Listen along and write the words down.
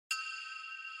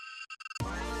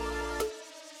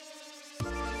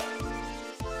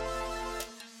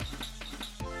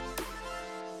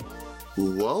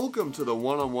Welcome to the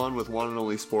One-on-One with One and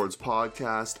Only Sports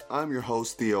podcast. I'm your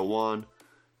host, Theo Wan.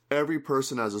 Every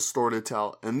person has a story to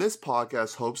tell, and this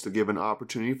podcast hopes to give an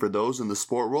opportunity for those in the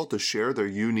sport world to share their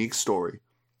unique story.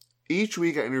 Each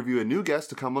week I interview a new guest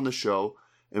to come on the show,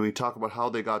 and we talk about how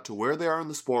they got to where they are in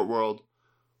the sport world,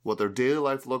 what their daily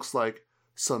life looks like,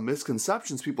 some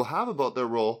misconceptions people have about their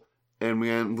role, and we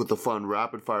end with a fun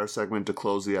rapid-fire segment to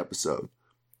close the episode.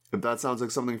 If that sounds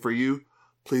like something for you,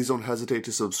 please don't hesitate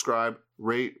to subscribe,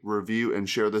 rate, review, and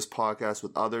share this podcast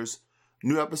with others.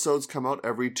 New episodes come out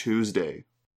every Tuesday.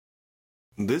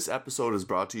 This episode is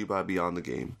brought to you by Beyond the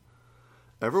Game.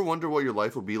 Ever wonder what your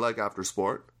life will be like after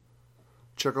sport?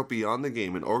 Check out Beyond the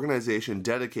Game, an organization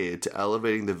dedicated to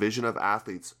elevating the vision of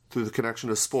athletes through the connection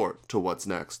of sport to what's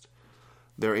next.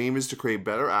 Their aim is to create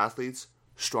better athletes,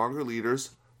 stronger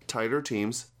leaders, tighter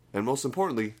teams, and most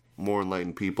importantly, more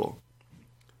enlightened people.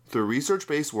 Through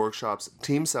research-based workshops,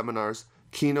 team seminars,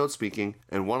 keynote speaking,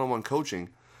 and one-on-one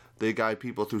coaching, they guide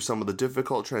people through some of the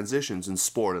difficult transitions in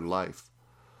sport and life.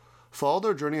 Follow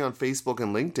their journey on Facebook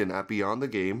and LinkedIn at Beyond the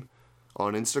Game,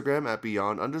 on Instagram at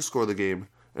Beyond_the Game,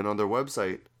 and on their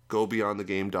website,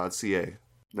 gobeyondthegame.ca.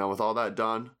 Now with all that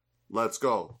done, let's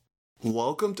go.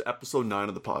 Welcome to episode 9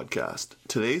 of the podcast.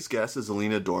 Today's guest is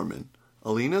Alina Dorman.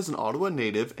 Alina is an Ottawa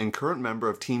native and current member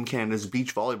of Team Canada's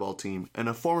beach volleyball team and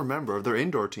a former member of their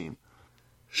indoor team.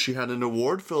 She had an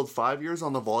award-filled 5 years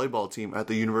on the volleyball team at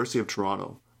the University of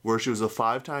Toronto, where she was a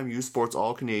 5-time U Sports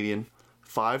All-Canadian,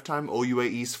 5-time OUA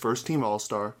East First Team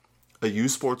All-Star, a U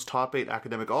Sports Top 8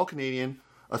 Academic All-Canadian,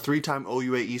 a 3-time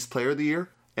OUA East Player of the Year,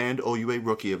 and OUA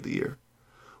Rookie of the Year.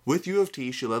 With U of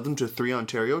T, she led them to 3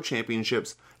 Ontario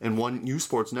championships and 1 U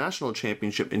Sports National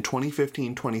Championship in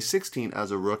 2015-2016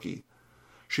 as a rookie.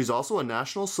 She's also a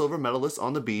national silver medalist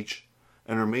on the beach,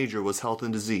 and her major was health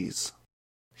and disease.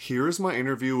 Here is my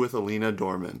interview with Alina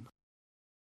Dorman.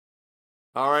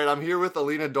 All right, I'm here with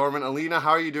Alina Dorman. Alina, how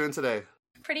are you doing today?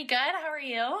 Pretty good. How are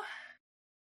you?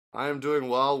 I am doing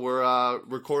well. We're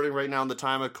recording right now in the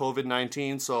time of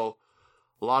COVID-19, so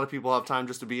a lot of people have time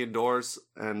just to be indoors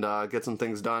and get some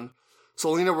things done. So,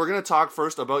 Alina, we're going to talk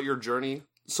first about your journey.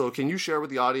 So, can you share with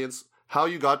the audience how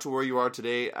you got to where you are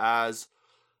today as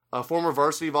a former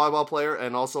varsity volleyball player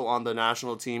and also on the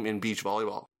national team in beach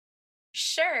volleyball?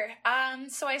 Sure.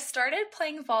 So I started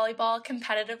playing volleyball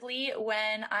competitively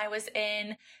when I was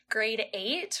in grade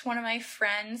 8. One of my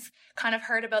friends kind of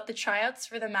heard about the tryouts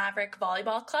for the Maverick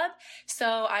Volleyball Club.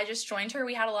 So I just joined her.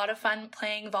 We had a lot of fun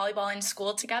playing volleyball in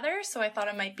school together. So I thought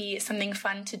it might be something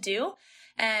fun to do.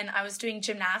 And I was doing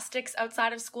gymnastics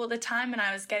outside of school at the time, and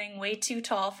I was getting way too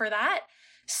tall for that.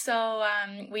 So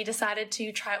we decided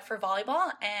to try out for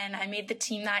volleyball, and I made the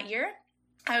team that year.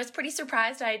 I was pretty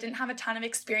surprised. I didn't have a ton of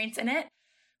experience in it,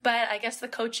 but I guess the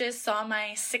coaches saw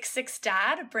my 6'6"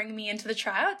 dad bring me into the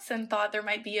tryouts and thought there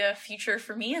might be a future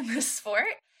for me in this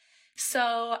sport.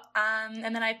 So, and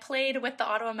then I played with the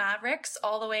Ottawa Mavericks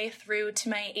all the way through to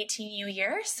my 18U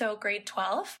year, so grade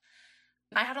 12.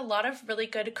 I had a lot of really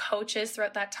good coaches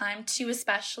throughout that time. 2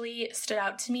 especially stood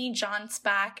out to me, John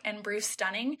Spack and Bruce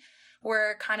Stunning,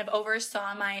 were kind of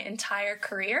oversaw my entire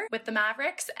career with the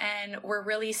Mavericks and were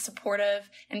really supportive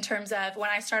in terms of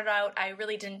when I started out, I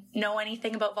really didn't know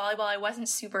anything about volleyball. I wasn't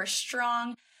super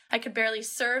strong. I could barely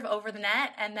serve over the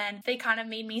net. And then they kind of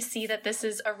made me see that this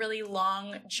is a really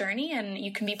long journey and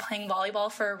you can be playing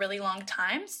volleyball for a really long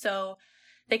time. So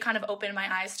they kind of opened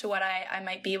my eyes to what I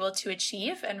might be able to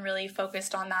achieve and really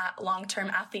focused on that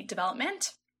long-term athlete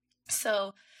development.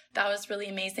 So that was really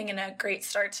amazing and a great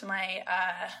start to my,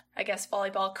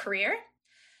 volleyball career.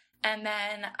 And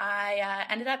then I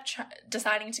ended up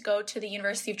deciding to go to the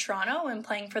University of Toronto and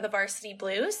playing for the Varsity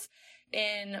Blues.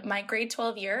 In my grade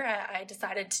 12 year, I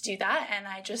decided to do that, and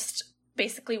I just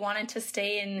basically wanted to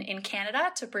stay in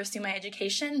Canada to pursue my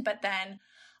education, but then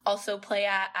also play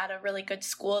at a really good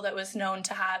school that was known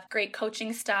to have great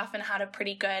coaching staff and had a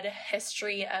pretty good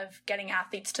history of getting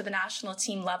athletes to the national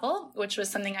team level, which was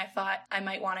something I thought I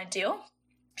might want to do.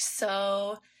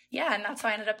 So yeah, and that's how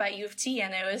I ended up at U of T,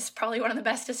 and it was probably one of the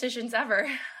best decisions ever.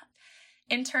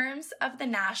 In terms of the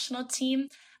national team,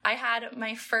 I had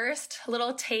my first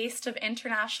little taste of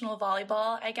international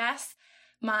volleyball, I guess.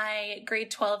 My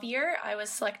grade 12 year, I was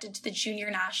selected to the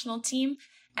junior national team.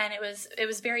 And it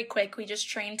was very quick. We just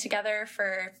trained together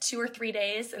for 2 or 3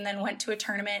 days and then went to a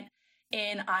tournament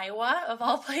in Iowa, of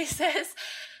all places.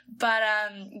 But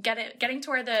getting to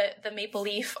wear the maple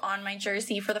leaf on my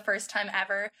jersey for the first time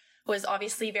ever was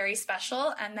obviously very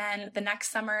special. And then the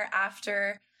next summer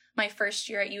after my first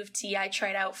year at U of T, I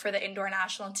tried out for the indoor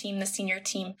national team, the senior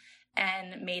team,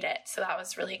 and made it. So that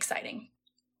was really exciting.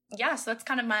 Yeah, so that's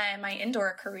kind of my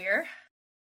indoor career.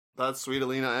 That's sweet,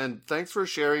 Alina. And thanks for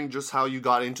sharing just how you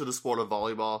got into the sport of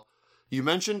volleyball. You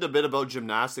mentioned a bit about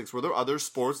gymnastics. Were there other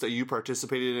sports that you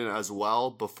participated in as well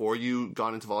before you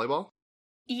got into volleyball?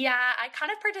 Yeah, I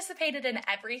kind of participated in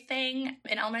everything.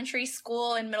 In elementary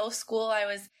school and middle school, I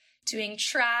was doing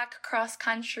track, cross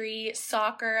country,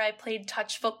 soccer. I played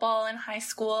touch football in high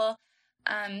school,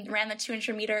 ran the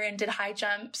 200 meter and did high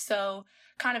jump. So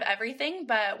kind of everything.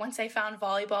 But once I found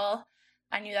volleyball,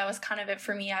 I knew that was kind of it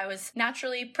for me. I was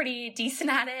naturally pretty decent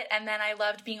at it. And then I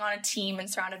loved being on a team and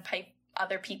surrounded by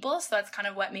other people. So that's kind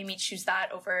of what made me choose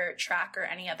that over track or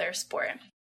any other sport.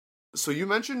 So you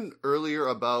mentioned earlier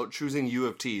about choosing U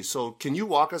of T. So can you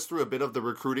walk us through a bit of the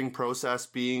recruiting process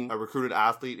being a recruited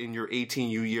athlete in your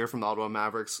 18U year from the Ottawa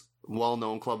Mavericks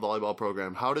well-known club volleyball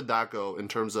program? How did that go in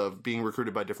terms of being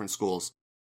recruited by different schools?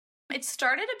 It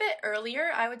started a bit earlier,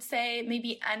 I would say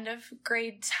maybe end of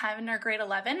grade 10 or grade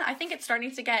 11. I think it's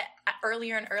starting to get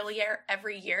earlier and earlier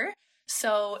every year.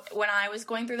 So when I was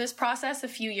going through this process a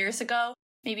few years ago,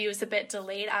 maybe it was a bit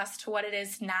delayed as to what it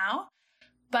is now.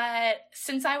 But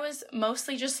since I was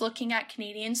mostly just looking at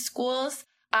Canadian schools,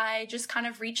 I just kind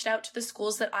of reached out to the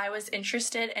schools that I was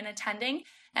interested in attending.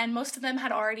 And most of them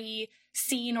had already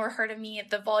seen or heard of me.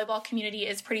 The volleyball community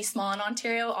is pretty small in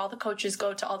Ontario. All the coaches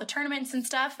go to all the tournaments and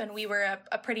stuff. And we were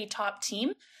a pretty top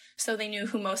team. So they knew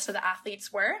who most of the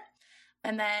athletes were.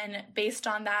 And then based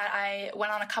on that, I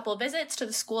went on a couple of visits to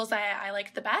the schools I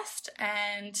liked the best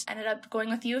and ended up going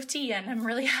with U of T. And I'm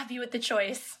really happy with the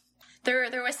choice.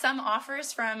 There was some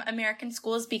offers from American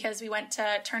schools because we went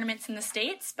to tournaments in the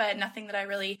States, but nothing that I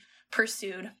really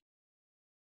pursued.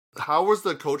 How was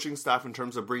the coaching staff in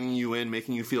terms of bringing you in,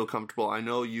 making you feel comfortable? I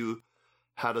know you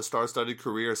had a star-studded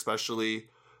career, especially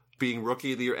being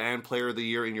Rookie of the Year and Player of the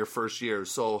Year in your first year.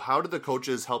 So how did the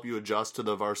coaches help you adjust to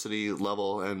the varsity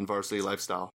level and varsity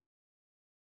lifestyle?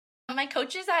 My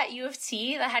coaches at U of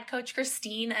T, the head coach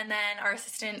Christine, and then our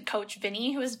assistant coach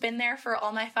Vinny, who has been there for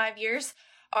all my 5 years,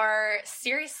 are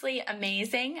seriously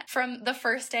amazing. From the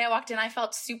first day I walked in, I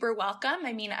felt super welcome.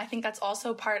 I mean, I think that's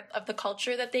also part of the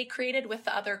culture that they created with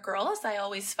the other girls. I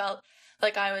always felt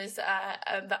like I was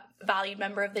a valued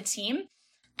member of the team.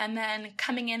 And then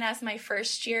coming in as my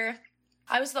first year,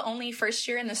 I was the only first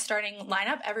year in the starting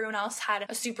lineup. Everyone else had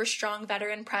a super strong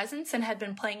veteran presence and had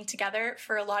been playing together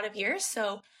for a lot of years.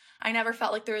 So I never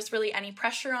felt like there was really any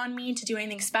pressure on me to do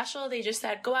anything special. They just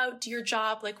said, go out, do your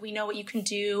job. Like, we know what you can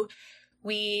do.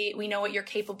 We know what you're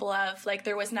capable of. Like,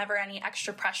 there was never any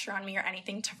extra pressure on me or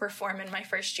anything to perform in my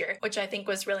first year, which I think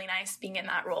was really nice being in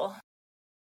that role.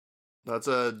 That's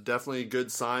a definitely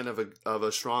good sign of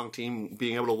a strong team,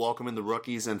 being able to welcome in the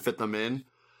rookies and fit them in.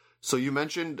 So you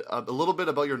mentioned a little bit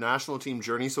about your national team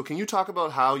journey. So can you talk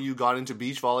about how you got into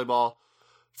beach volleyball?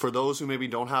 For those who maybe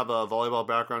don't have a volleyball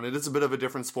background, it is a bit of a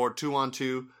different sport,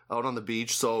 2-on-2 out on the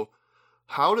beach. So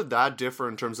how did that differ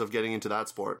in terms of getting into that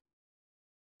sport?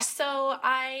 So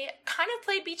I kind of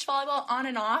played beach volleyball on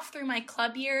and off through my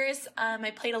club years.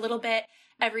 I played a little bit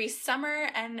every summer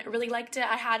and really liked it.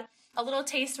 I had a little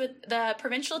taste with the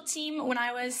provincial team when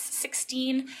I was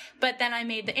 16, but then I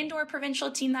made the indoor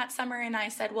provincial team that summer and I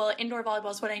said, well, indoor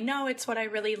volleyball is what I know. It's what I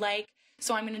really like.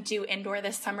 So I'm going to do indoor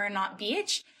this summer, not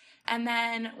beach. And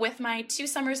then with my 2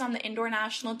 summers on the indoor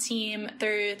national team,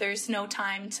 there's no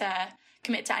time to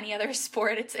commit to any other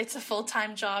sport. It's a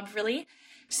full-time job, really.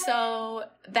 So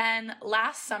then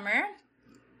last summer,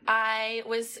 I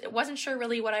wasn't sure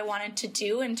really what I wanted to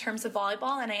do in terms of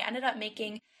volleyball, and I ended up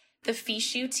making the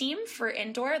FISU team for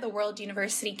indoor, the World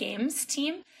University Games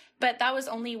team. But that was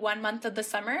only 1 month of the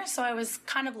summer, so I was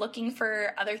kind of looking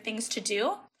for other things to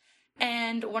do.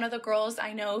 And one of the girls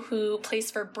I know who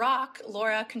plays for Brock,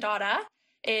 Laura Condata,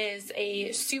 is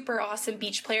a super awesome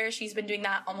beach player. She's been doing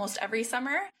that almost every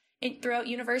summer throughout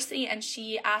university, and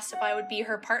she asked if I would be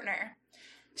her partner.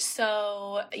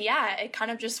 So yeah, it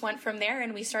kind of just went from there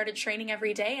and we started training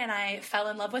every day and I fell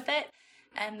in love with it.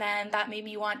 And then that made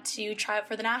me want to try out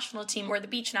for the national team or the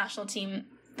beach national team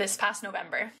this past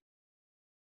November.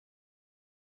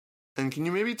 And can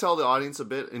you maybe tell the audience a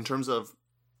bit in terms of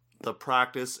the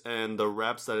practice and the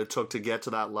reps that it took to get to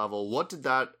that level? What did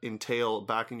that entail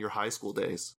back in your high school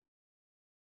days?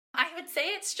 I would say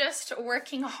it's just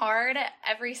working hard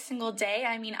every single day.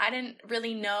 I mean, I didn't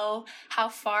really know how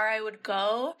far I would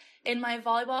go in my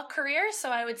volleyball career.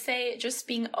 So I would say just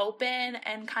being open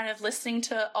and kind of listening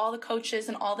to all the coaches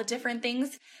and all the different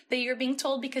things that you're being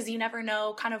told, because you never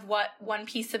know kind of what one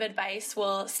piece of advice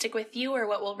will stick with you or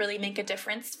what will really make a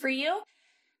difference for you.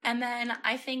 And then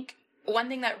I think one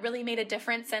thing that really made a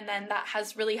difference and then that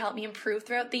has really helped me improve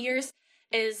throughout the years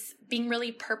is being really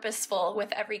purposeful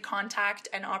with every contact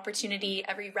and opportunity,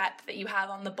 every rep that you have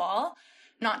on the ball.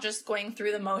 not just going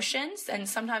through the motions. And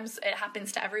sometimes it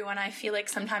happens to everyone. I feel like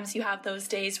sometimes you have those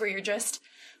days where you're just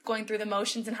going through the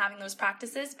motions and having those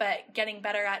practices, but getting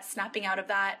better at snapping out of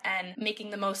that and making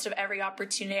the most of every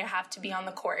opportunity I have to be on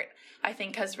the court, I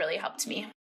think has really helped me.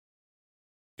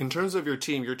 In terms of your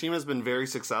team has been very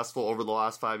successful over the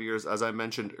last 5 years. As I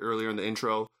mentioned earlier in the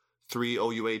intro, 3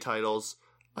 OUA titles,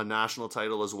 a national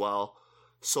title as well.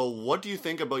 So what do you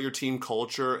think about your team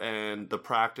culture and the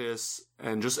practice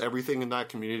and just everything in that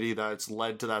community that's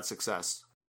led to that success?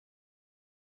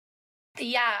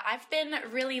 Yeah, I've been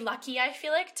really lucky, I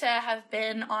feel like, to have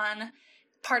been on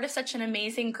part of such an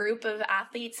amazing group of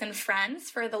athletes and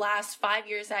friends for the last 5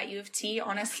 years at U of T.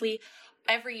 Honestly,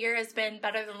 every year has been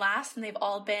better than last, and they've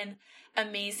all been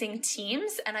amazing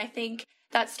teams. And I think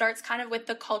that starts kind of with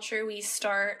the culture we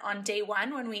start on day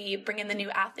one when we bring in the new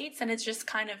athletes. And it's just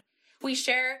kind of, we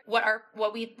share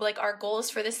our goals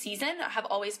for the season have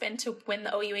always been to win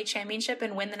the OUA championship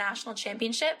and win the national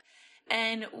championship.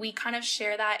 And we kind of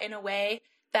share that in a way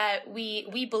that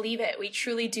we believe it. We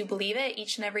truly do believe it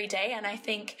each and every day. And I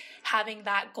think having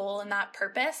that goal and that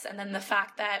purpose, and then the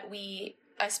fact that we,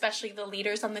 especially the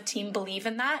leaders on the team, believe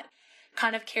in that,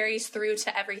 kind of carries through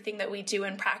to everything that we do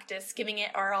in practice, giving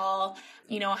it our all,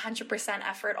 100%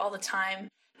 effort all the time,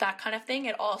 that kind of thing.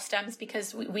 It all stems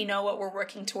because we know what we're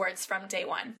working towards from day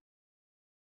one.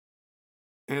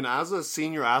 And as a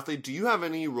senior athlete, do you have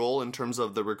any role in terms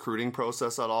of the recruiting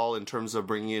process at all, in terms of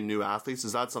bringing in new athletes?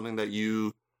 Is that something that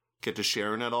you get to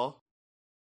share in at all?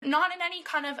 Not in any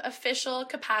kind of official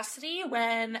capacity.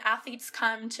 When athletes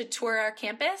come to tour our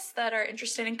campus that are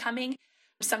interested in coming,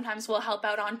 sometimes we'll help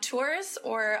out on tours,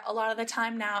 or a lot of the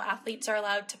time now athletes are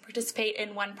allowed to participate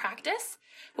in one practice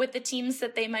with the teams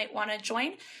that they might want to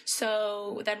join.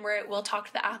 So then we'll talk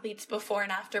to the athletes before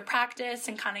and after practice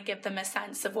and kind of give them a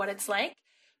sense of what it's like.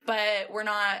 But we're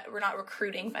not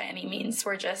recruiting by any means.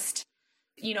 We're just,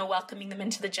 welcoming them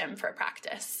into the gym for a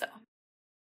practice. So.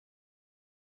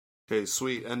 Okay,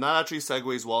 sweet. And that actually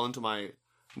segues well into my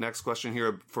next question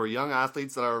here. For young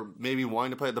athletes that are maybe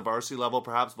wanting to play at the varsity level,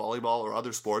 perhaps volleyball or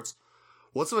other sports,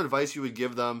 what's some advice you would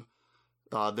give them?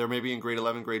 They're maybe in grade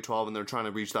 11, grade 12, and they're trying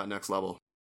to reach that next level.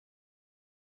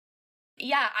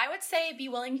 Yeah, I would say be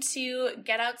willing to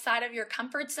get outside of your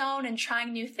comfort zone and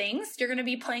trying new things. You're going to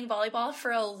be playing volleyball for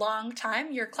a long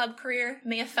time. Your club career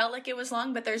may have felt like it was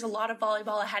long, but there's a lot of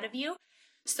volleyball ahead of you.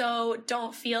 So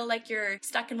don't feel like you're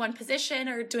stuck in one position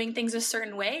or doing things a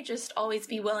certain way. Just always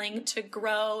be willing to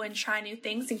grow and try new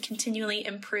things and continually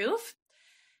improve.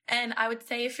 And I would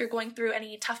say if you're going through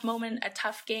any tough moment, a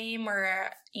tough game, or,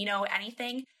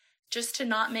 anything, just to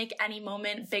not make any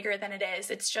moment bigger than it is.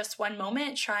 It's just one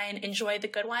moment. Try and enjoy the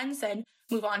good ones and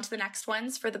move on to the next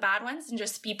ones for the bad ones, and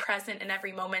just be present in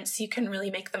every moment so you can really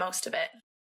make the most of it.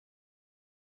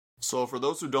 So for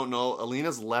those who don't know,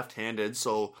 Alina's left-handed,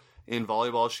 so in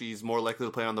volleyball, she's more likely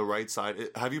to play on the right side.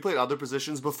 Have you played other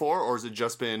positions before, or has it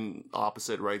just been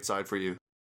opposite right side for you?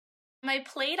 I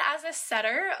played as a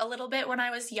setter a little bit when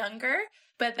I was younger,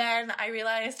 but then I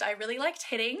realized I really liked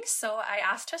hitting, so I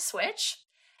asked to switch.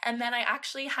 And then I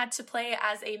actually had to play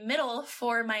as a middle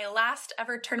for my last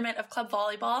ever tournament of club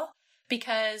volleyball,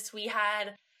 because we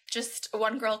had just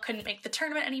one girl couldn't make the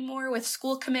tournament anymore with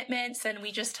school commitments, and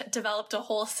we just developed a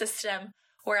whole system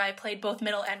where I played both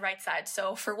middle and right side.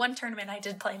 So for one tournament, I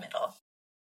did play middle.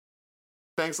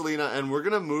 Thanks, Alina. And we're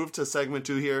going to move to segment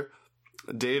 2 here,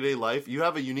 day-to-day life. You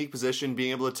have a unique position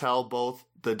being able to tell both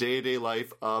the day-to-day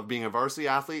life of being a varsity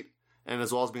athlete and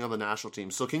as well as being on the national team.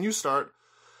 So can you start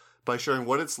by sharing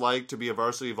what it's like to be a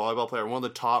varsity volleyball player, one of the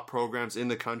top programs in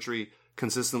the country,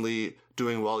 consistently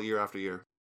doing well year after year?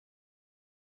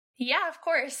 Yeah, of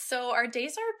course. So our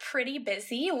days are pretty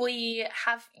busy. We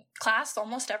have class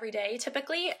almost every day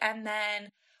typically, and then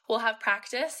we'll have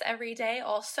practice every day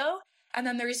also. And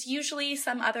then there's usually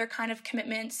some other kind of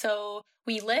commitment. So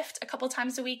we lift a couple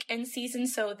times a week in season,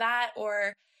 so that,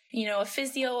 or a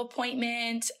physio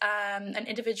appointment, an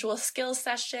individual skills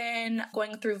session,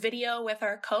 going through video with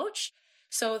our coach.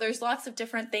 So there's lots of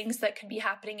different things that could be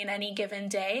happening in any given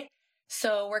day.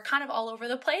 So we're kind of all over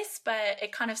the place, but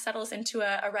it kind of settles into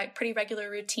a pretty regular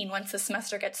routine once the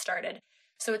semester gets started.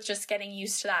 So it's just getting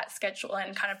used to that schedule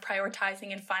and kind of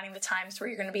prioritizing and finding the times where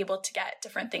you're going to be able to get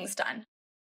different things done.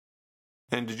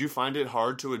 And did you find it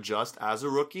hard to adjust as a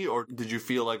rookie, or did you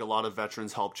feel like a lot of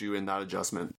veterans helped you in that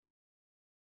adjustment?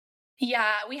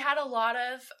 Yeah,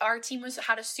 our team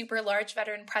had a super large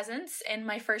veteran presence. In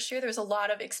my first year, there was a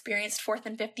lot of experienced 4th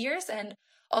and 5th years, and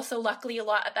also luckily a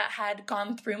lot that had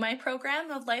gone through my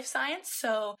program of life science.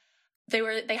 So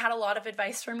they had a lot of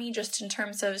advice for me just in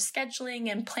terms of scheduling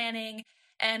and planning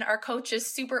and our coach is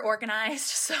super organized.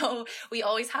 So we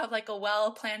always have like a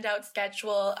well planned out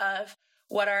schedule of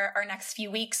what our next few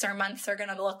weeks or months are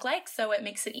going to look like. So it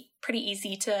makes it pretty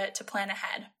easy to plan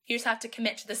ahead. You just have to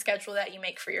commit to the schedule that you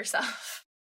make for yourself.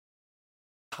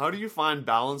 How do you find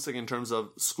balancing in terms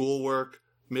of schoolwork?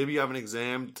 Maybe you have an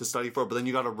exam to study for, but then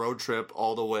you got a road trip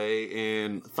all the way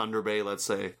in Thunder Bay, let's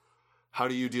say. How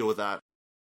do you deal with that?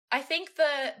 I think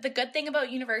the good thing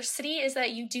about university is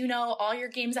that you do know all your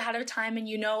games ahead of time, and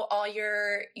you know all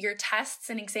your tests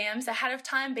and exams ahead of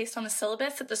time based on the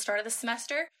syllabus at the start of the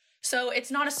semester. So it's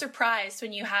not a surprise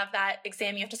when you have that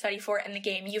exam you have to study for in the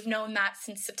game. You've known that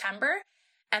since September.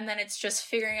 And then it's just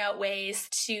figuring out ways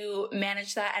to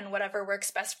manage that and whatever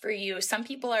works best for you. Some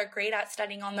people are great at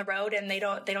studying on the road and they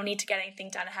don't need to get anything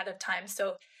done ahead of time.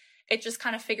 So it's just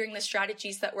kind of figuring the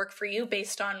strategies that work for you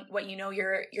based on what you know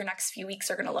your next few weeks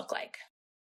are going to look like.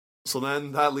 So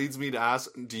then that leads me to ask,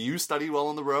 do you study well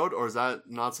on the road, or is that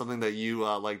not something that you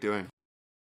like doing?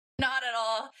 Not at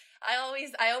all.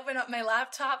 I open up my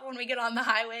laptop when we get on the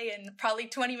highway, and probably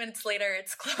 20 minutes later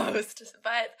it's closed.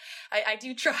 But I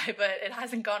do try, but it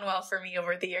hasn't gone well for me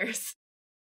over the years.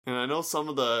 And I know some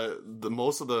of the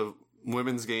most of the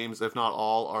women's games, if not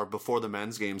all, are before the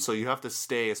men's games. So you have to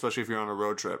stay, especially if you're on a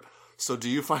road trip. So do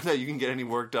you find that you can get any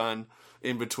work done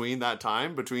in between that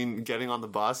time, between getting on the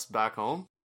bus back home?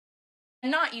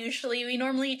 Not usually. We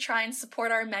normally try and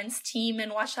support our men's team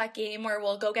and watch that game, or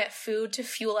we'll go get food to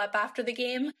fuel up after the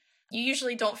game. You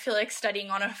usually don't feel like studying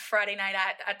on a Friday night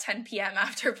at 10 p.m.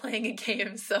 after playing a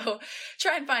game, so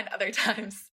try and find other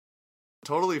times.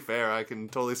 Totally fair. I can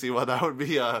totally see why that would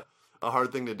be a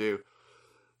hard thing to do.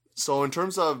 So in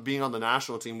terms of being on the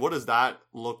national team, what does that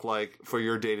look like for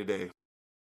your day-to-day?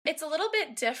 It's a little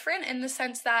bit different in the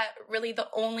sense that really the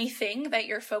only thing that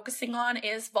you're focusing on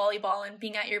is volleyball and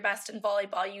being at your best in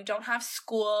volleyball. You don't have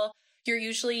school. You're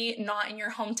usually not in your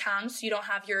hometown, so you don't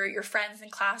have your friends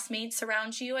and classmates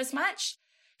around you as much.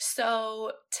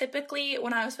 So typically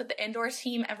when I was with the indoor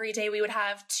team, every day we would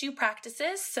have 2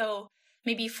 practices. So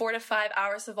maybe 4 to 5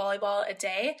 hours of volleyball a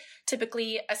day,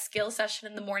 typically a skill session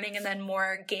in the morning and then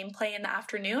more gameplay in the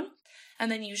afternoon.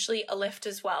 And then usually a lift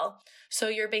as well. So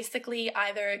you're basically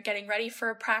either getting ready for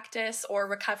a practice or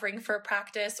recovering for a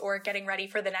practice or getting ready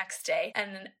for the next day.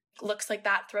 And it looks like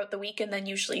that throughout the week, and then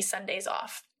usually Sundays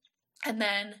off. And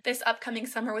then this upcoming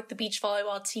summer with the beach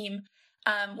volleyball team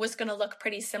was going to look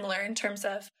pretty similar in terms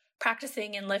of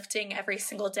practicing and lifting every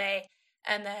single day.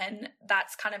 And then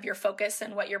that's kind of your focus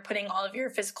and what you're putting all of your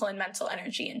physical and mental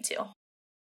energy into.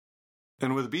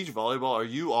 And with beach volleyball, are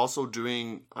you also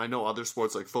doing, I know other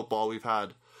sports like football, we've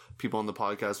had people on the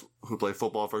podcast who play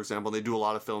football, for example, they do a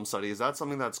lot of film study. Is that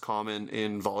something that's common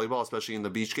in volleyball, especially in the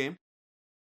beach game?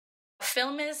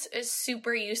 Film is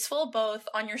super useful both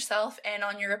on yourself and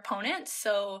on your opponent.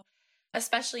 So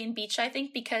especially in beach, I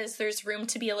think, because there's room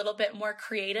to be a little bit more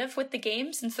creative with the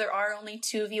game since there are only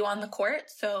 2 of you on the court.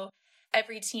 So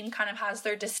every team kind of has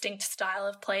their distinct style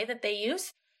of play that they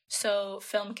use. So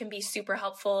film can be super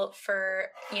helpful for,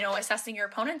 assessing your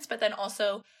opponents, but then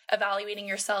also evaluating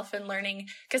yourself and learning,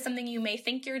 because something you may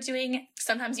think you're doing,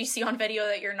 sometimes you see on video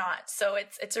that you're not. So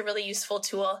it's a really useful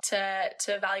tool to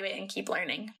evaluate and keep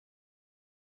learning.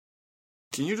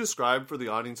 Can you describe for the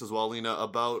audience as well, Lena,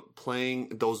 about playing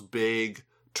those big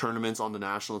tournaments on the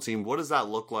national team? What does that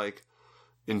look like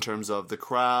in terms of the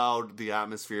crowd, the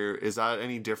atmosphere? Is that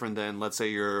any different than, let's say,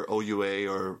 your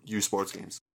OUA or U Sports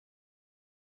games?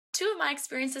 2 of my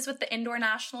experiences with the indoor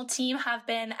national team have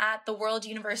been at the World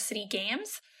University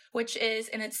Games, which is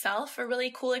in itself a really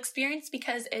cool experience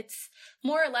because it's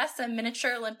more or less a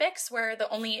miniature Olympics where the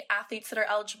only athletes that are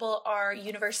eligible are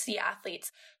university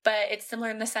athletes. But it's similar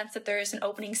in the sense that there's an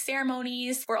opening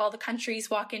ceremonies where all the countries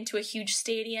walk into a huge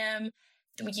stadium.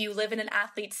 You live in an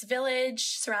athlete's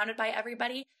village surrounded by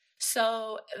everybody.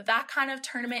 So that kind of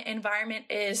tournament environment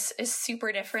is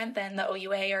super different than the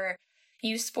OUA or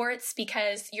U Sports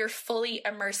because you're fully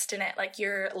immersed in it. Like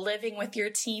you're living with your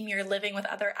team, you're living with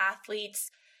other athletes.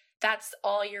 That's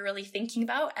all you're really thinking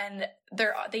about. And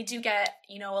they do get,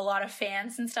 a lot of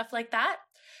fans and stuff like that.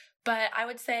 But I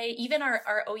would say even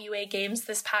our OUA games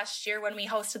this past year when we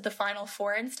hosted the Final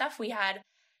Four and stuff, we had a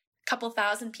couple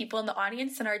thousand people in the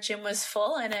audience and our gym was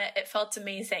full and it felt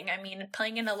amazing. I mean,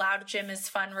 playing in a loud gym is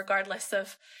fun regardless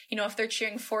of, if they're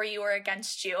cheering for you or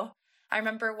against you. I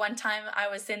remember one time I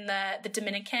was in the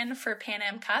Dominican for Pan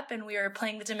Am Cup and we were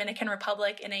playing the Dominican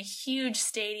Republic in a huge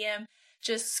stadium,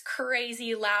 just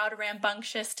crazy, loud,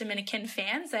 rambunctious Dominican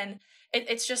fans. And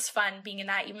it's just fun being in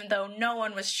that, even though no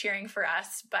one was cheering for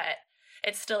us, but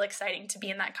it's still exciting to be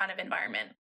in that kind of environment.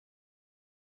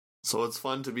 So it's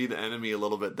fun to be the enemy a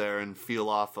little bit there and feel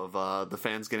off of the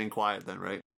fans getting quiet then,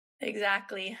 right?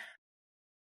 Exactly.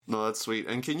 No, that's sweet.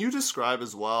 And can you describe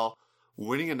as well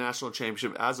winning a national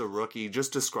championship as a rookie?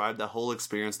 Just describe that whole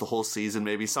experience, the whole season,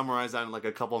 maybe summarize that in like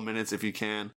a couple of minutes if you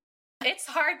can. It's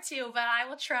hard to, but I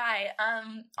will try.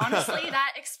 Honestly,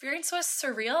 that experience was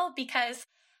surreal because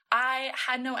I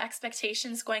had no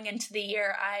expectations going into the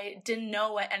year. I didn't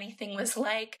know what anything was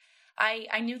like.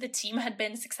 I knew the team had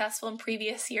been successful in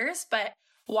previous years, but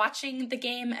watching the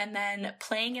game and then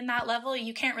playing in that level,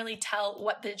 you can't really tell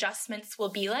what the adjustments will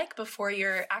be like before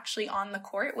you're actually on the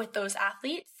court with those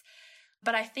athletes.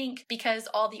 But I think because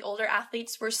all the older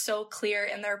athletes were so clear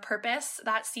in their purpose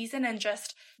that season and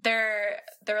just their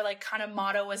like kind of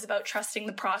motto was about trusting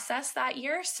the process that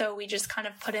year. So we just kind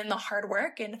of put in the hard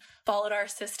work and followed our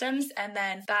systems. And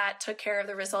then that took care of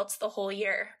the results the whole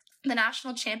year. The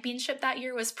national championship that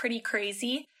year was pretty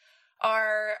crazy.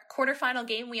 Our quarterfinal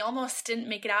game, we almost didn't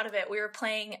make it out of it. We were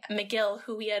playing McGill,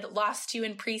 who we had lost to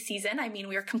in preseason. I mean,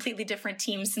 we were completely different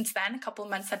teams since then. A couple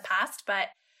of months had passed, but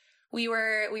we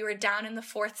were down in the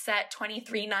fourth set,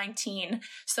 23-19.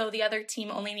 So the other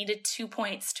team only needed 2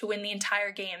 points to win the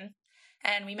entire game.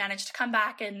 And we managed to come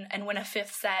back and win a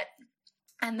fifth set.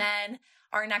 And then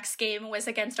our next game was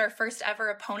against our first ever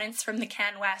opponents from the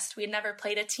Can West. We had never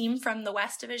played a team from the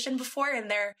West Division before,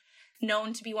 and they're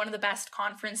known to be one of the best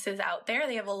conferences out there.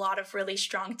 They have a lot of really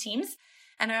strong teams.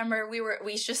 And I remember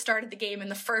we just started the game,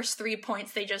 and the first 3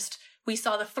 points, we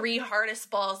saw the 3 hardest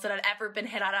balls that had ever been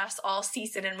hit at us all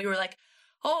season. And we were like,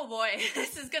 oh boy,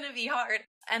 this is going to be hard.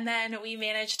 And then we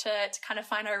managed to kind of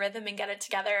find our rhythm and get it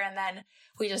together. And then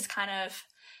we just kind of,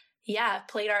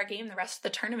 played our game the rest of the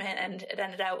tournament, and it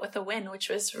ended out with a win, which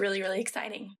was really, really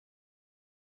exciting.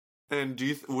 And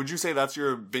would you say that's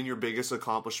been your biggest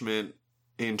accomplishment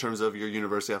in terms of your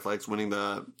university athletics, winning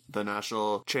the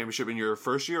national championship in your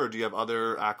first year, or do you have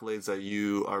other accolades that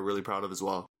you are really proud of as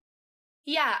well?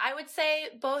 Yeah, I would say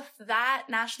both that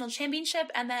national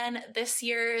championship and then this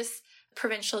year's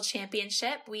provincial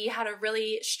championship. We had a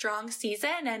really strong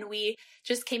season and we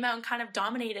just came out and kind of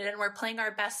dominated, and we're playing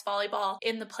our best volleyball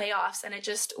in the playoffs. And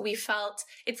we felt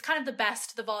it's kind of the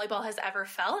best the volleyball has ever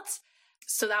felt.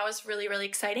 So that was really, really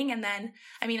exciting. And then,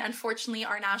 unfortunately,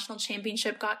 our national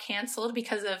championship got canceled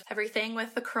because of everything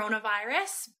with the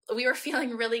coronavirus. We were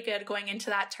feeling really good going into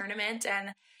that tournament,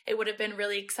 and it would have been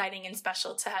really exciting and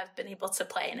special to have been able to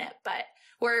play in it. But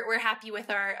we're happy with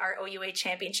our OUA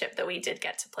championship that we did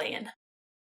get to play in.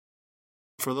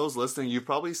 For those listening, you've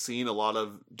probably seen a lot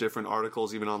of different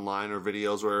articles, even online, or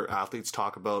videos where athletes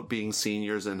talk about being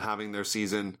seniors and having their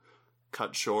season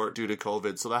cut short due to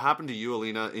COVID. So that happened to you,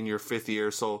 Alina, in your 5th year.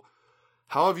 So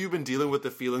how have you been dealing with the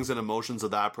feelings and emotions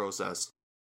of that process?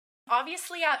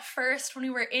 Obviously, at first, when we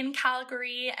were in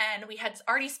Calgary and we had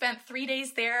already spent 3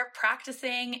 days there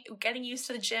practicing, getting used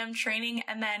to the gym, training,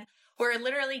 and then we're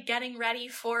literally getting ready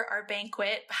for our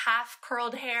banquet, half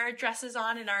curled hair, dresses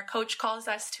on, and our coach calls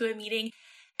us to a meeting.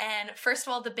 And first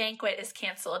of all, the banquet is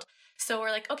canceled. So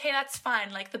we're like, okay, that's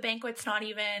fine. Like, the banquet's not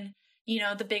even,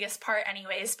 the biggest part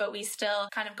anyways, but we still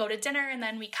kind of go to dinner, and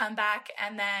then we come back,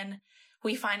 and then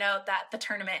we find out that the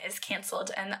tournament is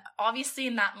canceled. And obviously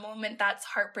in that moment, that's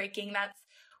heartbreaking.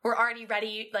 We're already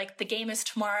ready. Like, the game is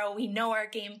tomorrow. We know our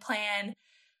game plan.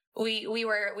 We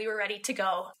were ready to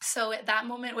go. So at that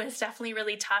moment was definitely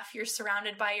really tough. You're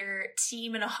surrounded by your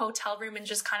team in a hotel room and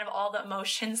just kind of all the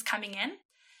emotions coming in,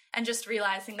 and just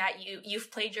realizing that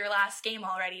you've played your last game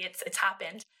already. It's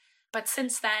happened. But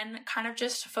since then, kind of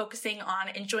just focusing on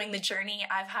enjoying the journey.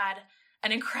 I've had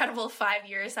an incredible 5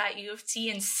 years at U of T,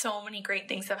 and so many great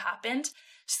things have happened.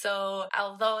 So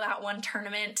although that one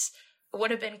tournament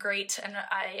would have been great, and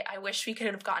I wish we could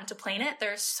have gotten to play in it,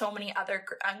 there's so many other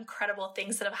incredible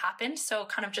things that have happened. So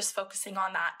kind of just focusing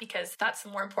on that, because that's the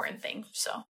more important thing.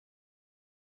 So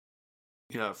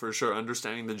yeah, for sure.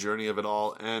 Understanding the journey of it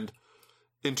all. And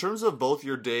in terms of both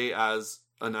your day as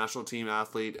a national team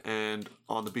athlete and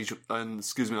on the on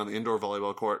the indoor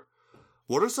volleyball court,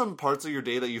 what are some parts of your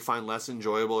day that you find less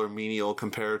enjoyable or menial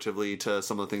comparatively to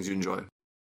some of the things you enjoy?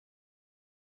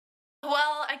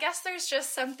 Well, I guess there's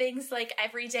just some things like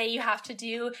every day you have to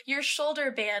do your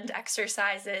shoulder band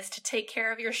exercises to take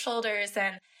care of your shoulders,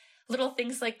 and little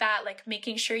things like that, like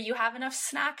making sure you have enough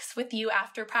snacks with you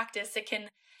after practice. It can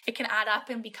add up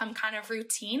and become kind of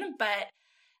routine, but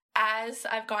as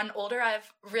I've gotten older,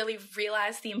 I've really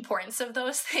realized the importance of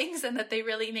those things and that they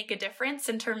really make a difference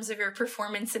in terms of your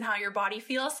performance and how your body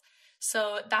feels.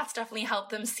 So that's definitely helped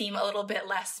them seem a little bit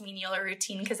less menial or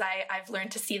routine, because I've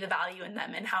learned to see the value in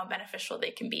them and how beneficial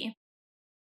they can be.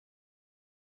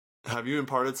 Have you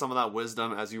imparted some of that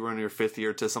wisdom as you were in your 5th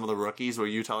year to some of the rookies? Were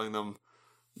you telling them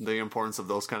the importance of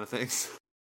those kind of things?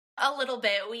 A little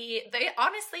bit. They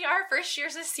honestly, our first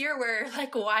years this year were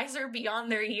like wiser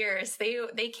beyond their years.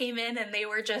 They came in and they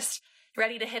were just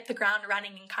ready to hit the ground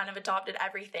running and kind of adopted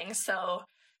everything. So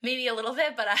maybe a little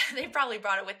bit, but they probably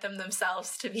brought it with them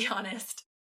themselves, to be honest.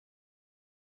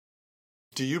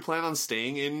 Do you plan on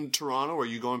staying in Toronto, or are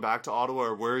you going back to Ottawa,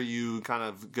 or where are you kind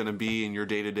of going to be in your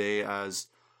day-to-day, as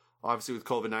obviously with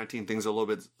COVID-19 things are a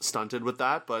little bit stunted with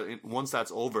that, but once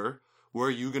that's over, where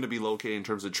are you going to be located in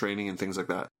terms of training and things like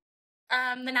that?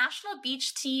 The national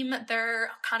beach team,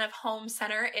 their kind of home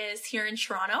center is here in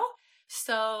Toronto.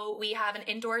 So we have an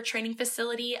indoor training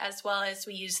facility as well as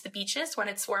we use the beaches when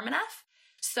it's warm enough.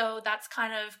 So that's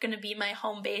kind of going to be my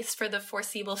home base for the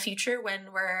foreseeable future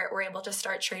when we're able to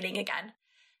start training again.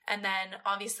 And then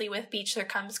obviously with beach, there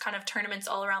comes kind of tournaments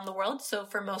all around the world. So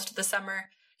for most of the summer,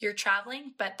 you're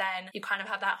traveling, but then you kind of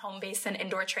have that home base and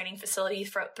indoor training facility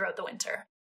throughout the winter.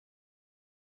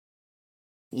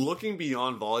 Looking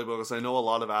beyond volleyball, because I know a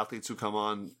lot of athletes who come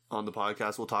on the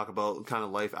podcast will talk about kind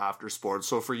of life after sports.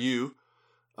 So for you,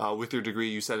 with your degree,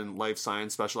 you said in life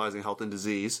science, specializing in health and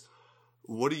disease,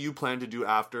 what do you plan to do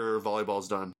after volleyball's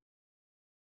done?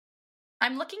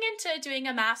 I'm looking into doing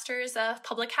a master's of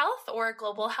public health or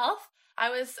global health. I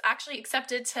was actually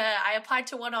I applied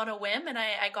to one on a whim and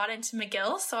I got into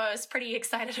McGill, so I was pretty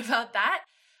excited about that.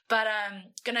 But I'm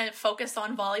going to focus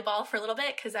on volleyball for a little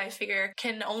bit because I figure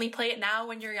can only play it now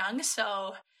when you're young,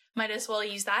 so might as well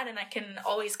use that and I can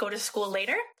always go to school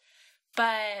later.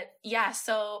 But yeah,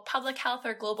 so public health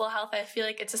or global health, I feel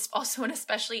like it's also an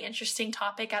especially interesting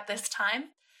topic at this time,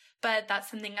 but that's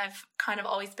something I've kind of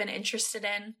always been interested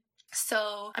in.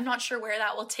 So I'm not sure where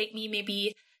that will take me,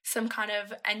 maybe some kind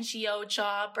of NGO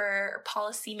job or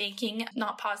policy making.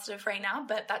 Not positive right now,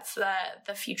 but that's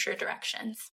the future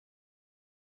directions.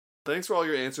 Thanks for all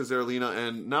your answers there, Lena.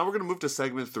 And now we're going to move to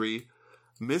segment 3,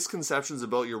 misconceptions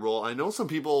about your role. I know some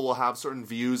people will have certain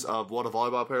views of what a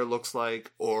volleyball player looks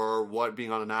like or what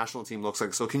being on a national team looks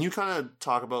like. So can you kind of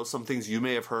talk about some things you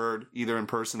may have heard either in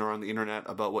person or on the internet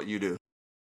about what you do?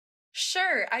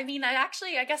 Sure. I mean, I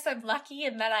guess I'm lucky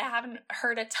in that I haven't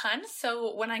heard a ton.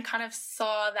 So when I kind of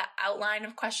saw the outline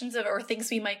of questions or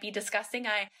things we might be discussing,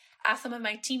 I asked some of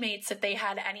my teammates if they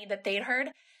had any that they'd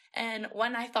heard. And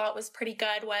one I thought was pretty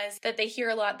good was that they hear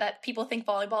a lot that people think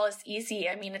volleyball is easy.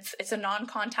 I mean, it's a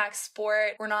non-contact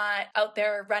sport. We're not out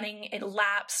there running in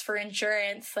laps for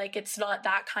endurance. Like, it's not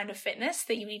that kind of fitness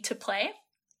that you need to play.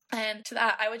 And to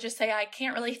that, I would just say I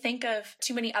can't really think of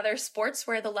too many other sports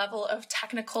where the level of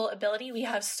technical ability, we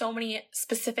have so many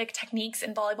specific techniques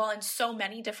in volleyball and so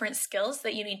many different skills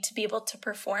that you need to be able to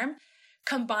perform,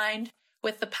 combined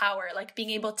with the power, like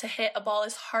being able to hit a ball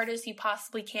as hard as you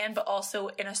possibly can, but also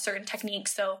in a certain technique.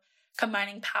 So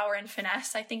combining power and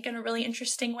finesse, I think, in a really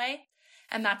interesting way.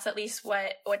 And that's at least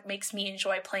what makes me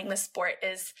enjoy playing this sport,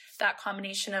 is that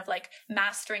combination of like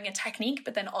mastering a technique,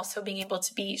 but then also being able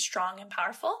to be strong and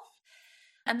powerful.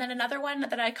 And then another one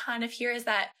that I kind of hear is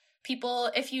that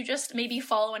people, if you just maybe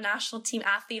follow a national team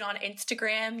athlete on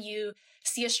Instagram, you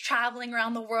see us traveling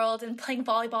around the world and playing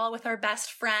volleyball with our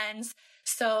best friends.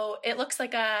 So it looks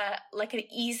like an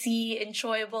easy,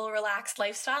 enjoyable, relaxed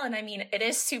lifestyle. And I mean, it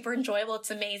is super enjoyable.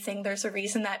 It's amazing. There's a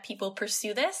reason that people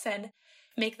pursue this and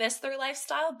make this their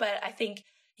lifestyle. But I think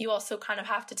you also kind of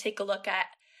have to take a look at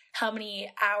how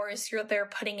many hours they're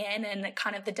putting in and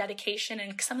kind of the dedication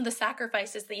and some of the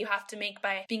sacrifices that you have to make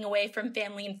by being away from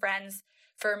family and friends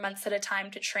for months at a time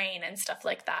to train and stuff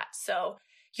like that. So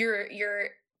you're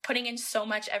putting in so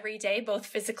much every day, both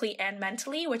physically and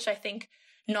mentally, which I think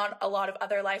not a lot of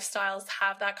other lifestyles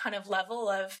have that kind of level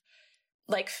of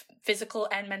like physical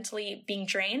and mentally being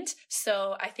drained.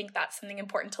 So I think that's something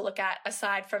important to look at.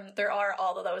 Aside from, there are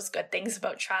all of those good things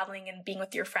about traveling and being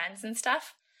with your friends and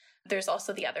stuff, there's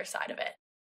also the other side of it.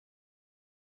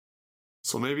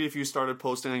 So maybe if you started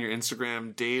posting on your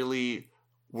Instagram daily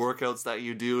workouts that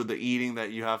you do, the eating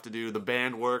that you have to do, the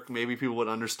band work, maybe people would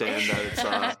understand that it's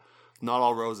not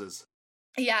all roses.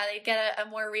 Yeah, they get a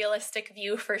more realistic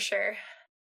view for sure.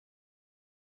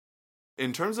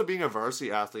 In terms of being a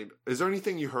varsity athlete, is there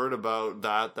anything you heard about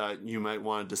that you might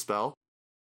want to dispel?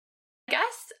 I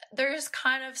guess there's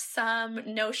kind of some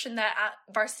notion that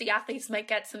varsity athletes might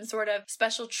get some sort of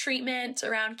special treatment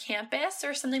around campus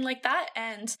or something like that.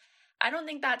 And I don't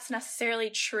think that's necessarily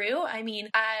true. I mean,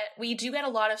 we do get a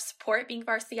lot of support being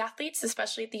varsity athletes,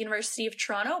 especially at the University of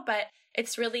Toronto, but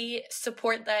it's really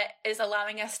support that is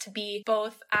allowing us to be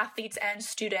both athletes and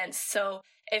students. So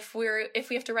if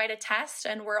we have to write a test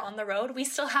and we're on the road, we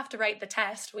still have to write the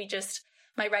test. We just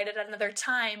might write it at another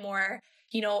time, or,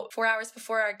 4 hours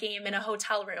before our game in a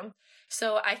hotel room.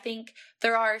 So I think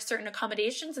there are certain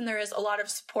accommodations and there is a lot of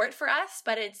support for us,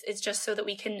 but it's just so that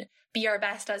we can be our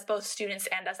best as both students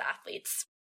and as athletes.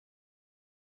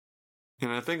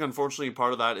 And I think, unfortunately,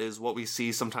 part of that is what we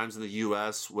see sometimes in the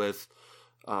U.S. with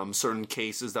certain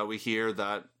cases that we hear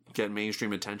that get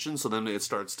mainstream attention. So then it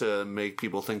starts to make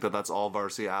people think that that's all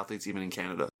varsity athletes, even in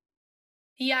Canada.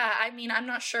 Yeah, I mean, I'm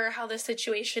not sure how the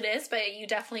situation is, but you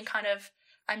definitely kind of,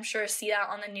 I'm sure, see that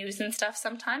on the news and stuff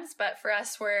sometimes. But for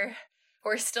us, we're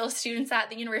still students at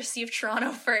the University of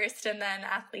Toronto first and then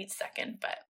athletes second.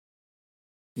 But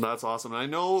that's awesome. And I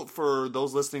know for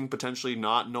those listening, potentially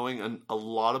not knowing a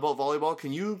lot about volleyball,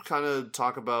 can you kind of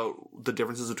talk about the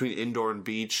differences between indoor and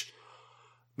beach?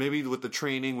 Maybe with the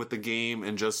training, with the game,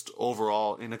 and just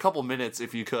overall, in a couple minutes,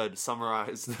 if you could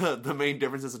summarize the main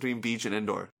differences between beach and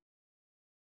indoor.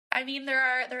 I mean, there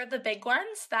are the big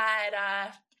ones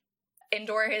that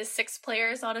indoor is 6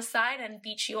 players on a side, and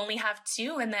beach you only have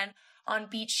 2. And then on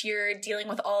beach, you're dealing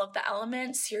with all of the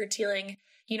elements. You're dealing,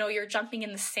 you're jumping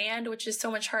in the sand, which is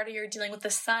so much harder. You're dealing with the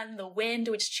sun, the wind,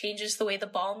 which changes the way the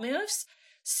ball moves.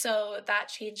 So that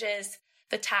changes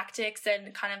the tactics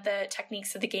and kind of the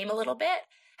techniques of the game a little bit.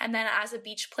 And then as a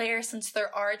beach player, since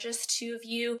there are just 2 of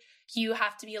you, you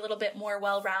have to be a little bit more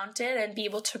well-rounded and be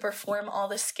able to perform all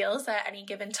the skills at any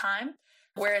given time.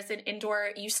 Whereas in indoor,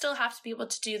 you still have to be able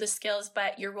to do the skills,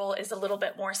 but your role is a little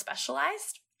bit more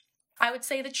specialized. I would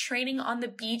say the training on the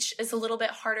beach is a little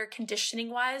bit harder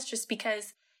conditioning-wise, just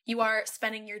because you are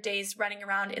spending your days running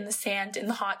around in the sand in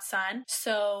the hot sun.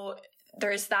 So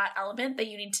there's that element that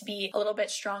you need to be a little bit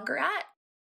stronger at.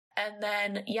 And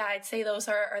then, yeah, I'd say those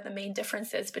are the main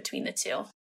differences between the 2.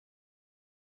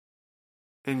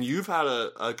 And you've had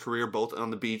a career both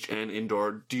on the beach and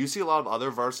indoor. Do you see a lot of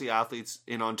other varsity athletes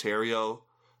in Ontario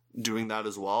doing that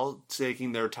as well,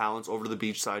 taking their talents over to the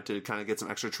beach side to kind of get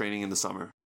some extra training in the summer?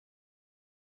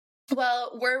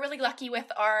 Well, we're really lucky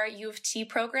with our U of T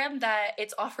program that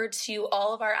it's offered to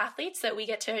all of our athletes that we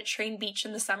get to train beach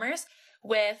in the summers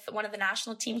with one of the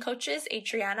national team coaches,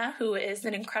 Adriana, who is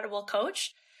an incredible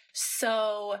coach.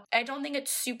 So I don't think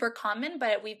it's super common,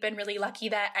 but we've been really lucky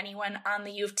that anyone on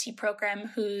the U of T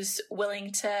program who's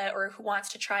willing to or who wants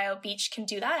to try out beach can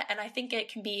do that. And I think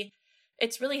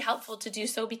it's really helpful to do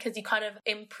so because you kind of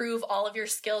improve all of your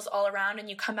skills all around and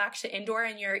you come back to indoor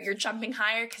and you're jumping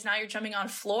higher because now you're jumping on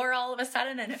floor all of a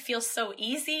sudden and it feels so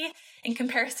easy in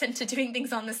comparison to doing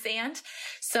things on the sand.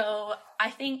 So I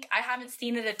think I haven't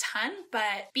seen it a ton,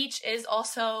 but beach is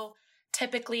also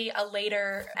typically a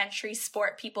later entry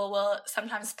sport. People will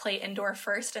sometimes play indoor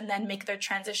first and then make their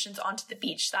transitions onto the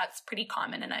beach. That's pretty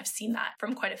common, and I've seen that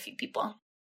from quite a few people.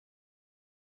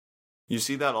 You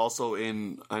see that also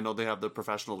I know they have the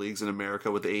professional leagues in America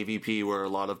with the AVP, where a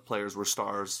lot of players were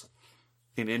stars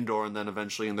in indoor, and then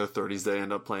eventually in their 30s they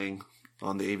end up playing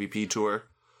on the AVP tour.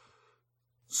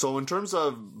 So in terms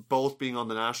of both being on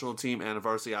the national team and a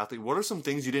varsity athlete, what are some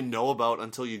things you didn't know about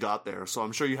until you got there? So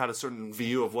I'm sure you had a certain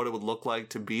view of what it would look like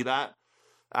to be that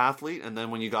athlete, and then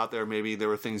when you got there, maybe there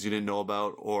were things you didn't know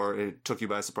about or it took you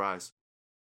by surprise.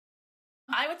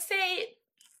 I would say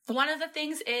one of the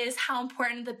things is how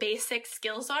important the basic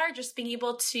skills are, just being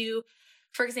able to,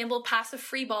 for example, pass a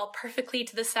free ball perfectly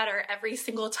to the setter every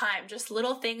single time. Just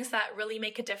little things that really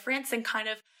make a difference and kind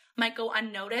of might go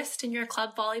unnoticed in your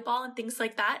club volleyball and things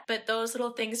like that. But those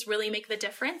little things really make the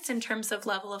difference in terms of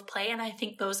level of play. And I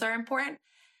think those are important.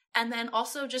 And then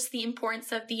also just the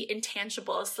importance of the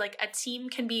intangibles. Like a team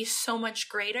can be so much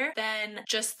greater than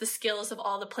just the skills of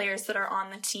all the players that are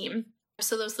on the team.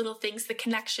 So those little things, the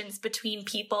connections between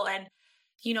people and,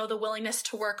 the willingness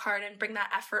to work hard and bring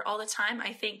that effort all the time.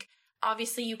 I think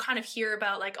obviously you kind of hear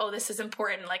about like, oh, this is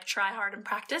important, like try hard and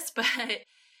practice, but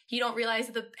you don't realize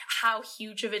how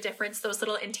huge of a difference those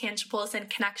little intangibles and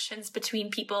connections between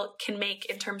people can make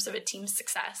in terms of a team's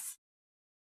success.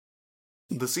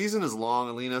 The season is long,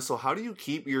 Alina, so how do you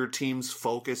keep your team's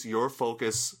focus, your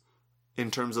focus,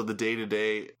 in terms of the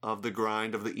day-to-day of the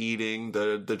grind, of the eating,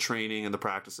 the training, and the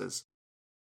practices?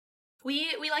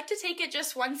 We like to take it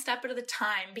just one step at a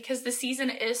time because the season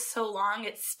is so long.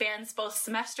 It spans both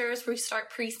semesters. We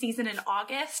start preseason in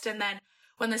August, and then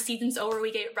when the season's over,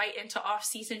 we get right into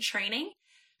off-season training.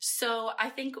 So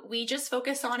I think we just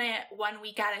focus on it 1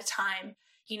 week at a time.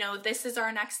 This is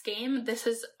our next game. This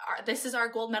is our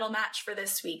gold medal match for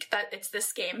this week. That it's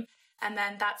this game, and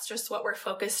then that's just what we're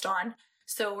focused on.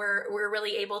 So we're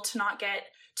really able to not get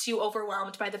too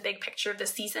overwhelmed by the big picture of the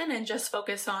season and just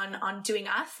focus on doing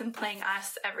us and playing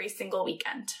us every single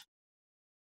weekend.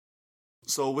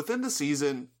 So within the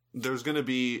season, there's going to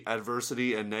be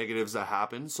adversity and negatives that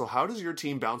happen. So how does your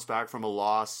team bounce back from a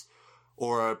loss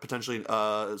or potentially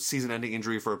a season-ending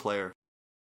injury for a player?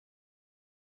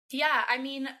 Yeah, I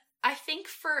mean, I think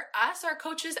for us, our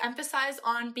coaches emphasize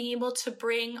on being able to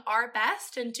bring our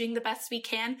best and doing the best we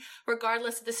can,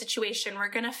 regardless of the situation. We're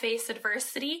going to face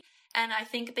adversity, and I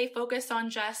think they focus on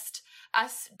just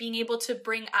us being able to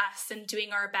bring us and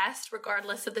doing our best,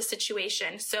 regardless of the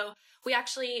situation. So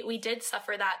we did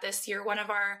suffer that this year. One of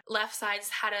our left sides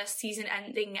had a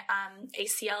season-ending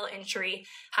ACL injury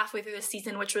halfway through the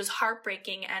season, which was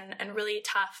heartbreaking and really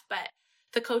tough, but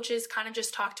the coaches kind of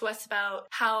just talked to us about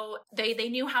how they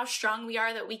knew how strong we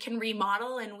are, that we can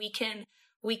remodel and we can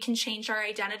change our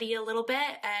identity a little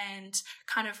bit and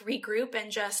kind of regroup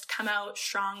and just come out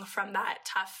strong from that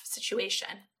tough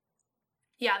situation.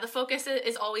 Yeah, the focus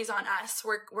is always on us.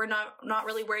 We're not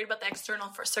really worried about the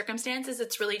external circumstances.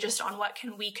 It's really just on what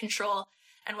can we control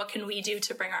and what can we do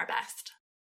to bring our best.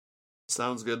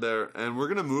 Sounds good there. And we're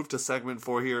going to move to segment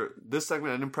 4 here. This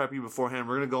segment, I didn't prep you beforehand.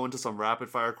 We're going to go into some rapid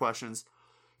fire questions.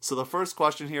 So the first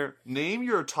question here, name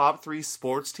your top 3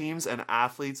 sports teams and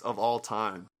athletes of all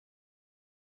time.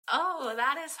 Oh,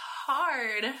 that is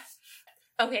hard.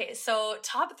 Okay, so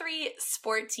top 3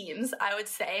 sport teams, I would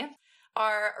say,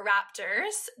 are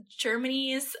Raptors,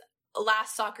 Germany's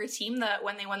last soccer team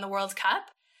when they won the World Cup,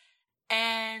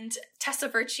 and Tessa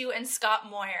Virtue and Scott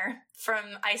Moir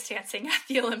from ice dancing at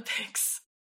the Olympics.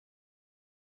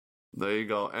 There you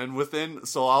go. And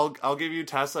so I'll give you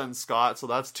Tessa and Scott. So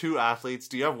that's 2 athletes.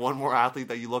 Do you have one more athlete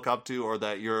that you look up to or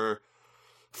that you're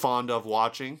fond of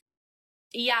watching?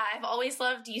 Yeah, I've always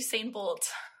loved Usain Bolt.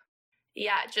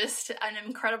 Yeah, just an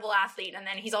incredible athlete. And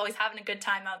then he's always having a good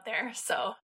time out there.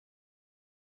 So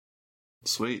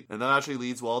sweet. And that actually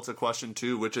leads well to question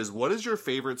 2, which is, what is your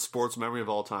favorite sports memory of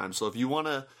all time? So if you want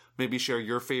to maybe share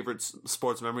your favorite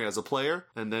sports memory as a player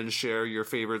and then share your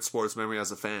favorite sports memory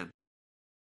as a fan.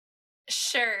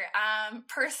 Sure.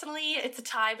 Personally, it's a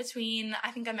tie between,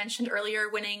 I think I mentioned earlier,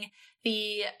 winning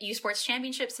the U Sports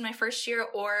Championships in my first year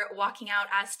or walking out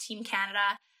as Team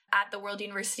Canada at the World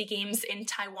University Games in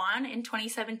Taiwan in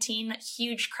 2017.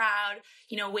 Huge crowd,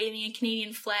 waving a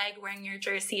Canadian flag, wearing your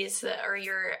jerseys or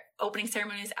your opening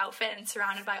ceremonies outfit and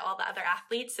surrounded by all the other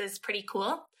athletes is pretty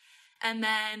cool. And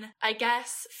then I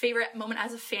guess favorite moment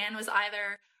as a fan was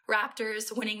either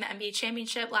Raptors winning the NBA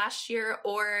championship last year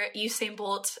or Usain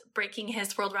Bolt breaking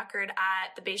his world record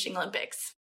at the Beijing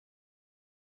Olympics.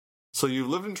 So you've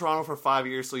lived in Toronto for 5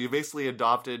 years, so you basically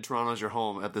adopted Toronto as your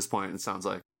home at this point, it sounds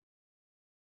like.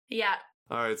 Yeah.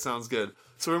 All right, sounds good.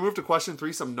 So we move to question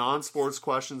 3, some non-sports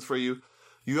questions for you.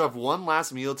 You have one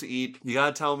last meal to eat. You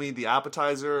got to tell me the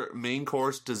appetizer, main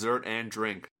course, dessert, and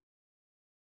drink.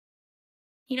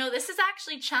 This is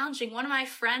actually challenging. One of my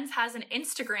friends has an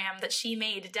Instagram that she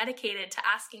made dedicated to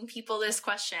asking people this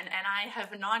question, and I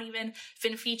have not even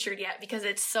been featured yet because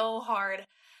it's so hard.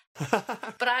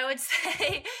 But I would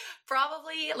say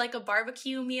probably like a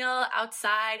barbecue meal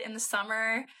outside in the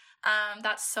summer.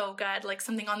 That's so good. Like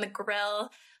something on the grill,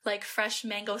 like fresh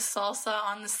mango salsa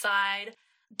on the side.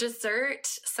 Dessert,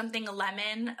 something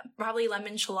lemon, probably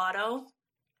lemon gelato.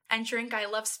 And drink, I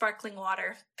love sparkling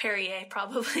water. Perrier,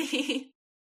 probably.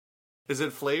 Is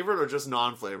it flavored or just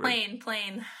non-flavored? Plain.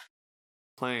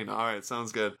 Plain. All right,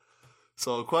 sounds good.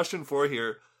 So question 4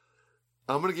 here.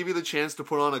 I'm going to give you the chance to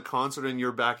put on a concert in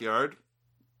your backyard.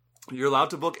 You're allowed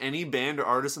to book any band or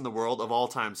artist in the world of all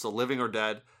time, so living or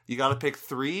dead. You got to pick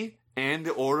 3 and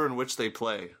the order in which they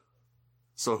play.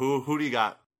 So who do you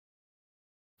got?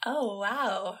 Oh,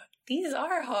 wow. These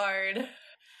are hard.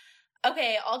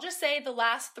 Okay, I'll just say the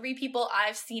last 3 people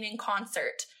I've seen in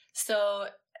concert. So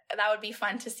that would be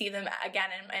fun to see them again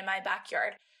in my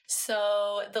backyard.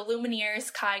 So the Lumineers,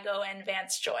 Kygo, and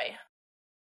Vance Joy.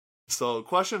 So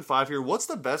question 5 here. What's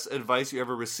the best advice you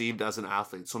ever received as an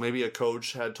athlete? So maybe a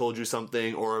coach had told you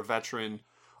something or a veteran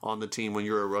on the team when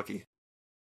you were a rookie.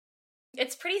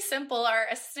 It's pretty simple. Our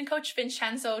assistant coach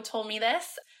Vincenzo told me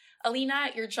this.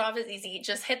 Alina, your job is easy.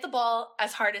 Just hit the ball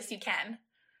as hard as you can.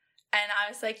 And I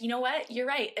was like, you know what? You're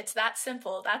right. It's that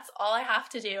simple. That's all I have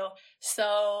to do.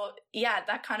 So yeah,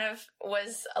 that kind of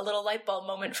was a little light bulb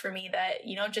moment for me that,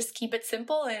 just keep it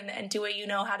simple and do what you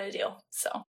know how to do.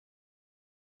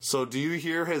 So do you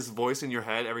hear his voice in your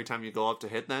head every time you go up to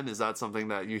hit then? Is that something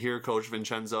that you hear Coach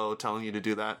Vincenzo telling you to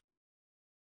do that?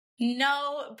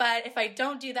 No, but if I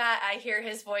don't do that, I hear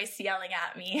his voice yelling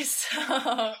at me.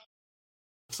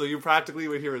 So you practically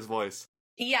would hear his voice.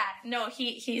 Yeah, no,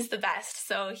 he's the best.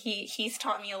 So he's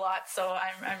taught me a lot. So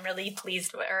I'm really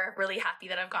pleased or really happy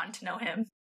that I've gotten to know him.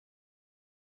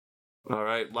 All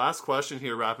right, last question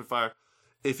here, rapid fire.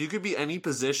 If you could be any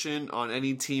position on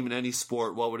any team in any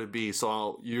sport, what would it be?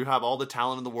 So you have all the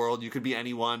talent in the world. You could be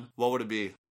anyone. What would it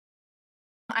be?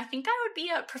 I think I would be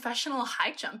a professional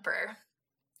high jumper.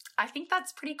 I think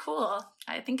that's pretty cool.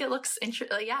 I think it looks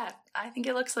I think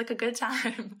it looks like a good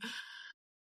time.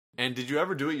 And did you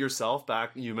ever do it yourself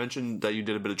back? You mentioned that you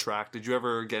did a bit of track. Did you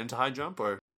ever get into high jump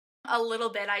or? A little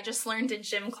bit. I just learned in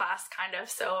gym class kind of,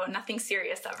 so nothing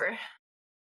serious ever.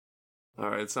 All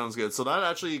right, sounds good. So that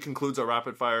actually concludes our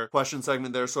rapid fire question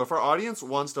segment there. So if our audience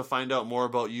wants to find out more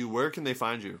about you, where can they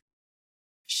find you?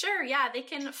 Sure, yeah, they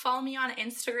can follow me on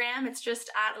Instagram. It's just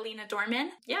at Alina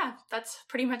Dorman. Yeah, that's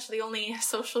pretty much the only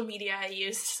social media I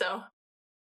use, so.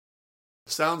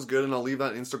 Sounds good, and I'll leave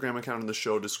that Instagram account in the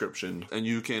show description. And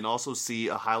you can also see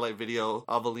a highlight video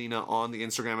of Alina on the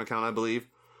Instagram account, I believe.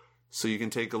 So you can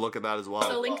take a look at that as well.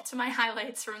 It's a link to my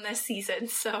highlights from this season,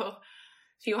 so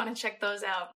if you want to check those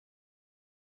out.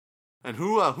 And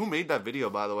who made that video,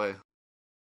 by the way?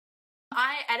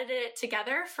 I edited it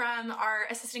together from our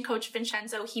assistant coach,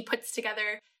 Vincenzo. He puts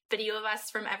together video of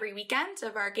us from every weekend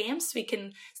of our games so we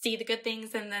can see the good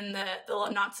things and then the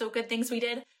not so good things we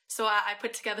did. So I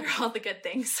put together all the good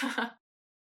things.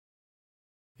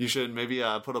 You should maybe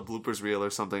put a bloopers reel or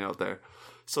something out there.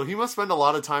 So he must spend a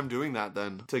lot of time doing that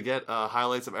then, to get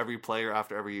highlights of every player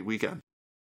after every weekend.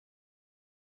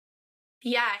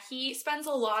 Yeah, he spends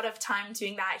a lot of time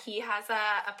doing that. He has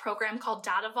a program called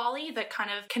Data Volley that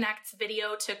kind of connects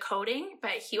video to coding,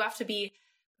 but you have to be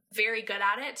very good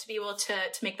at it to be able to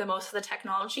make the most of the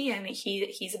technology, and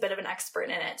he's a bit of an expert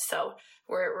in it, so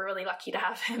we're really lucky to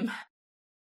have him.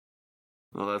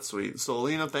 Well, that's sweet. So,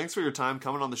 Alina, thanks for your time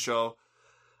coming on the show.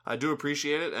 I do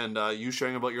appreciate it, and you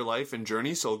sharing about your life and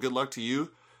journey, so good luck to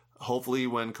you. Hopefully,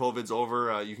 when COVID's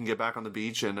over, you can get back on the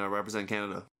beach and represent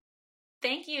Canada.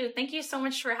 Thank you. Thank you so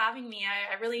much for having me.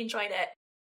 I really enjoyed it.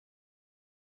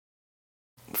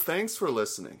 Thanks for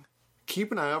listening.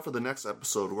 Keep an eye out for the next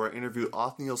episode where I interview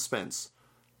Othniel Spence,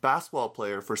 basketball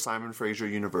player for Simon Fraser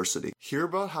University. Hear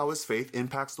about how his faith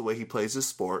impacts the way he plays his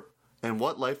sport and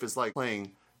what life is like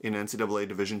playing in NCAA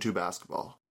Division II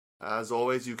basketball. As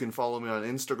always, you can follow me on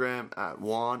Instagram at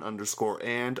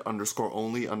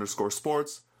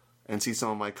 @Juan_and_only_sports and see some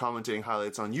of my commentating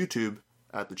highlights on YouTube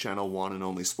at the channel Juan and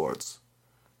Only Sports.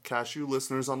 Catch you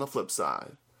listeners on the flip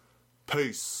side.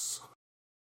 Peace.